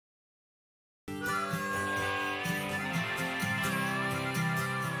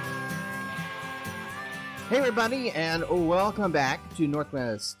Hey everybody, and welcome back to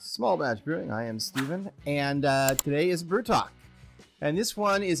Northwest Small Batch Brewing. I am Steven, and today is Brew Talk. And this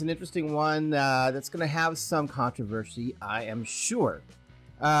one is an interesting one that's going to have some controversy, I am sure.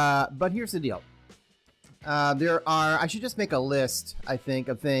 But here's the deal. I should just make a list, I think,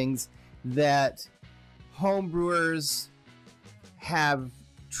 of things that home brewers have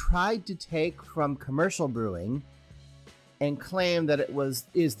tried to take from commercial brewing and claim that it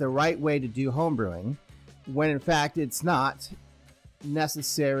is the right way to do home brewing, when in fact it's not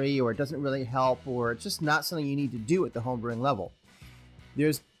necessary, or it doesn't really help, or it's just not something you need to do at the homebrewing level.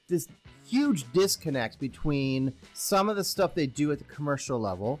 There's this huge disconnect between some of the stuff they do at the commercial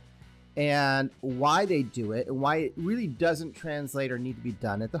level and why they do it, and why it really doesn't translate or need to be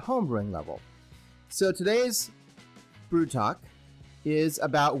done at the homebrewing level. So today's Brew Talk is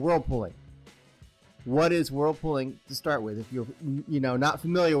about whirlpooling. What is whirlpooling to start with? If you're not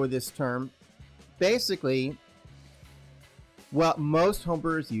familiar with this term, basically, what most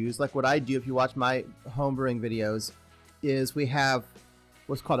homebrewers use, like what I do if you watch my homebrewing videos, is we have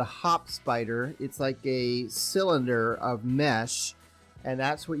what's called a hop spider. It's like a cylinder of mesh, and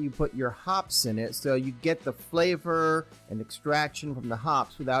that's where you put your hops in it, so you get the flavor and extraction from the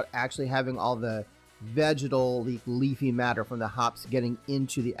hops without actually having all the vegetal leafy matter from the hops getting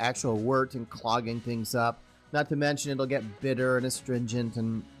into the actual wort and clogging things up. Not to mention it'll get bitter and astringent,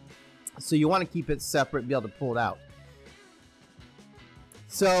 and so you want to keep it separate and be able to pull it out.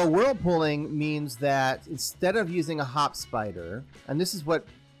 So whirlpooling means that instead of using a hop spider, and this is what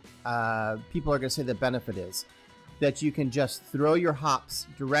people are going to say the benefit is, that you can just throw your hops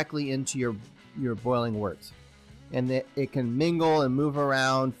directly into your boiling wort, and that it can mingle and move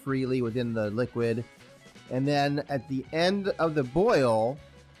around freely within the liquid. And then at the end of the boil,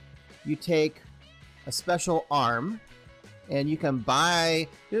 you take a special arm, and you can buy,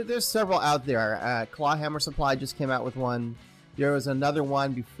 there's several out there. Clawhammer Supply just came out with one. There was another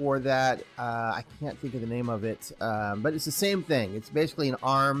one before that. I can't think of the name of it, but it's the same thing. It's basically an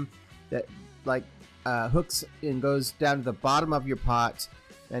arm that hooks and goes down to the bottom of your pot,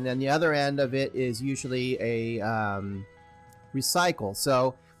 and then the other end of it is usually a recycle.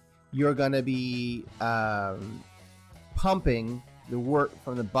 So you're going to be pumping the wort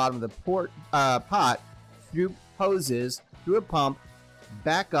from the bottom of the pot through hoses, through a pump,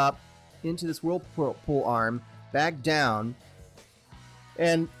 back up into this whirlpool arm, back down.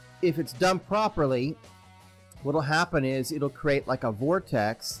 And if it's done properly, what'll happen is it'll create like a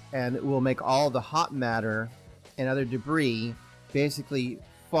vortex, and it will make all the hop matter and other debris basically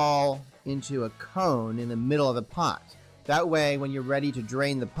fall into a cone in the middle of the pot. That way, when you're ready to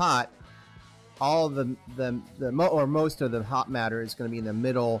drain the pot, all or most of the hop matter is going to be in the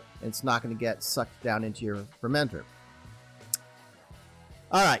middle, and it's not going to get sucked down into your fermenter.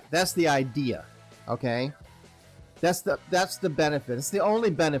 All right, that's the idea. Okay, that's the benefit. It's the only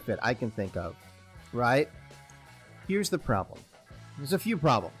benefit I can think of, right? Here's the problem. There's a few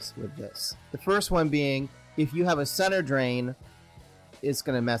problems with this. The first one being, if you have a center drain, it's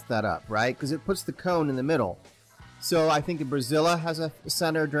going to mess that up, right? Because it puts the cone in the middle. So I think the Brazilla has a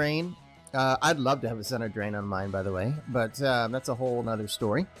center drain. I'd love to have a center drain on mine, by the way, but that's a whole other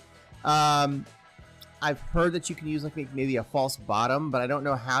story. I've heard that you can use like maybe a false bottom, but I don't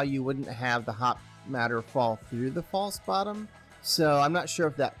know how you wouldn't have the hop matter fall through the false bottom. So I'm not sure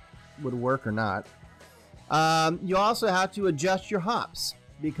if that would work or not. You also have to adjust your hops,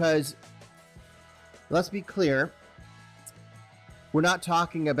 because let's be clear, we're not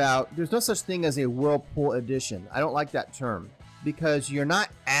talking about, there's no such thing as a whirlpool edition. I don't like that term, because you're not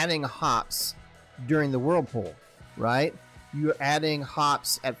adding hops during the whirlpool, right? You're adding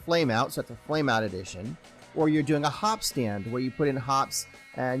hops at flame out, so that's a flame out edition, or you're doing a hop stand where you put in hops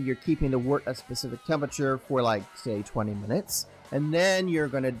and you're keeping the wort at a specific temperature for like, say, 20 minutes, and then you're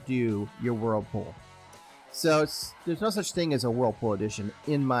going to do your whirlpool. So there's no such thing as a whirlpool edition,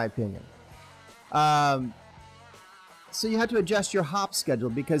 in my opinion. So you have to adjust your hop schedule,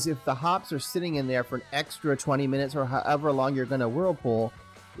 because if the hops are sitting in there for an extra 20 minutes or however long you're going to whirlpool,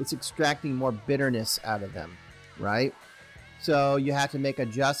 it's extracting more bitterness out of them, right? So you have to make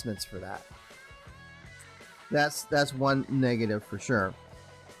adjustments for that. That's one negative for sure.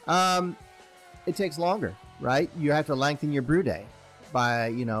 It takes longer, right? You have to lengthen your brew day by,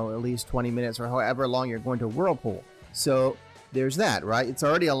 at least 20 minutes or however long you're going to whirlpool. So there's that, right? It's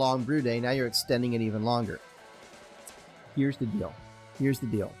already a long brew day. Now you're extending it even longer. Here's the deal.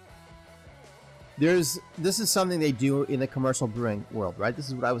 This is something they do in the commercial brewing world, right? This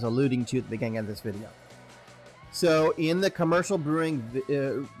is what I was alluding to at the beginning of this video. So in the commercial brewing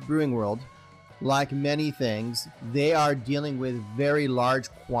world, like many things, they are dealing with very large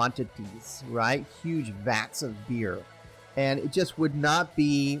quantities, right? Huge vats of beer. And it just would not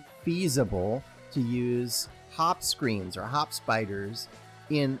be feasible to use hop screens or hop spiders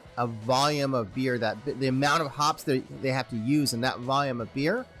in a volume of beer that the amount of hops that they have to use in that volume of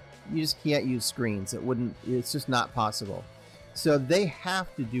beer, you just can't use screens. It's just not possible. So they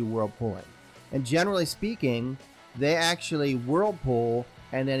have to do whirlpooling. And generally speaking, they actually whirlpool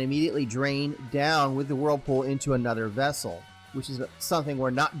and then immediately drain down with the whirlpool into another vessel, which is something we're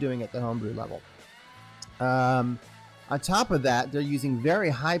not doing at the homebrew level. On top of that, they're using very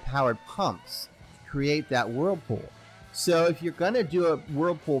high-powered pumps to create that whirlpool. So if you're going to do a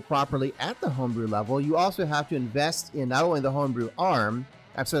whirlpool properly at the homebrew level, you also have to invest in not only the homebrew arm,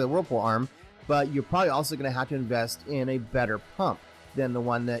 the whirlpool arm, but you're probably also going to have to invest in a better pump than the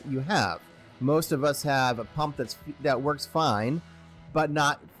one that you have. Most of us have a pump that works fine, but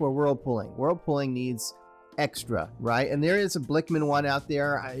not for whirlpooling. Whirlpooling needs extra, right? And there is a Blickman one out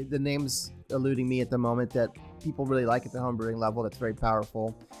there. The name's eluding me at the moment, that people really like at the homebrewing level. That's very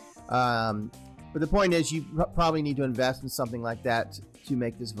powerful. But the point is, you probably need to invest in something like that to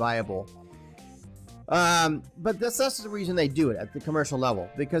make this viable. But that's the reason they do it at the commercial level,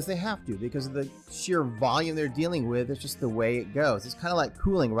 because they have to, because of the sheer volume they're dealing with. It's just the way it goes. It's kind of like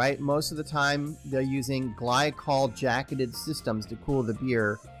cooling, right? Most of the time they're using glycol jacketed systems to cool the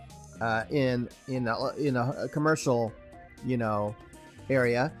beer in a commercial,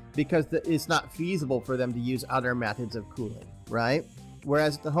 area, because it's not feasible for them to use other methods of cooling, right?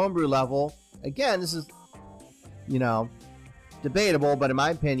 Whereas at the homebrew level, again, this is, debatable, but in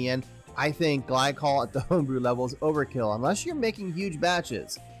my opinion, I think glycol at the homebrew level is overkill, unless you're making huge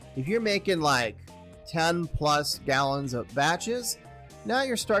batches. If you're making like 10 plus gallons of batches, now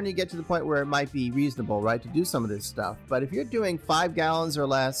you're starting to get to the point where it might be reasonable, right, to do some of this stuff. But if you're doing 5 gallons or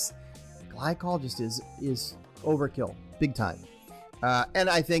less, glycol just is overkill, big time. And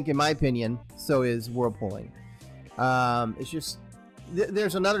I think, in my opinion, so is whirlpooling. It's just,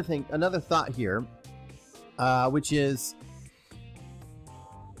 there's another thought here, which is,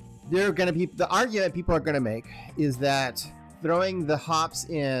 the argument people are going to make is that throwing the hops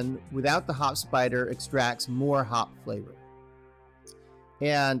in without the hop spider extracts more hop flavor.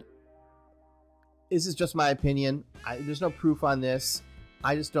 And this is just my opinion. There's no proof on this.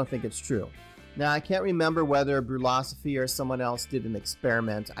 I just don't think it's true. Now, I can't remember whether Brewlosophy or someone else did an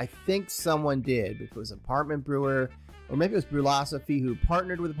experiment. I think someone did. If it was Apartment Brewer, or maybe it was Brewlosophy who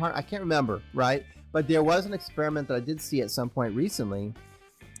partnered with Apartment. I can't remember, right? But there was an experiment that I did see at some point recently.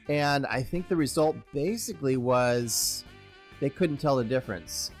 And I think the result basically was they couldn't tell the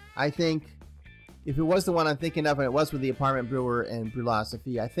difference. I think if it was the one I'm thinking of, and it was with the Apartment Brewer and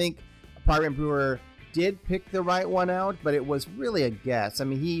Brewlosophy, I think Apartment Brewer did pick the right one out, but it was really a guess. I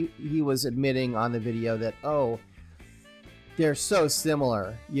mean, he was admitting on the video that, oh, they're so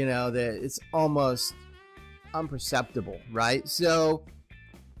similar, that it's almost imperceptible, right? So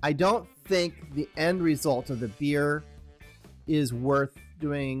I don't think the end result of the beer is worth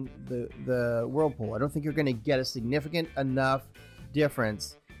doing the whirlpool. I don't think you're going to get a significant enough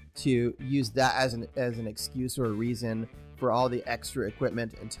difference to use that as an excuse or a reason for all the extra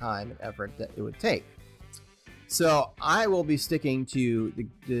equipment and time and effort that it would take. So I will be sticking to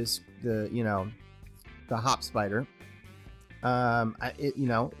the hop spider.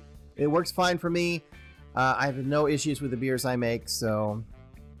 It works fine for me. I have no issues with the beers I make, so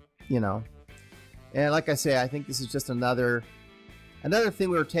and like I say, I think this is just another thing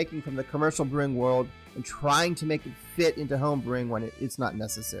we were taking from the commercial brewing world and trying to make it fit into home brewing when it's not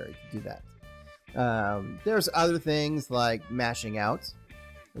necessary to do that. There's other things like mashing out,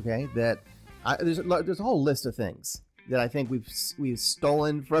 okay, that there's a whole list of things that I think we've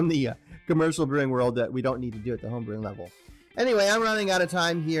stolen from the commercial brewing world that we don't need to do at the home brewing level. Anyway, I'm running out of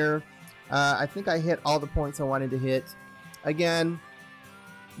time here. I think I hit all the points I wanted to hit. Again,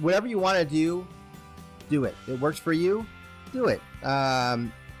 whatever you want to do it. It works for you, do it.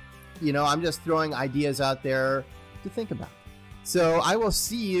 I'm just throwing ideas out there to think about. So I will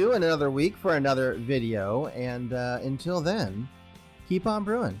see you in another week for another video, and until then, keep on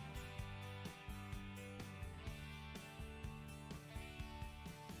brewing.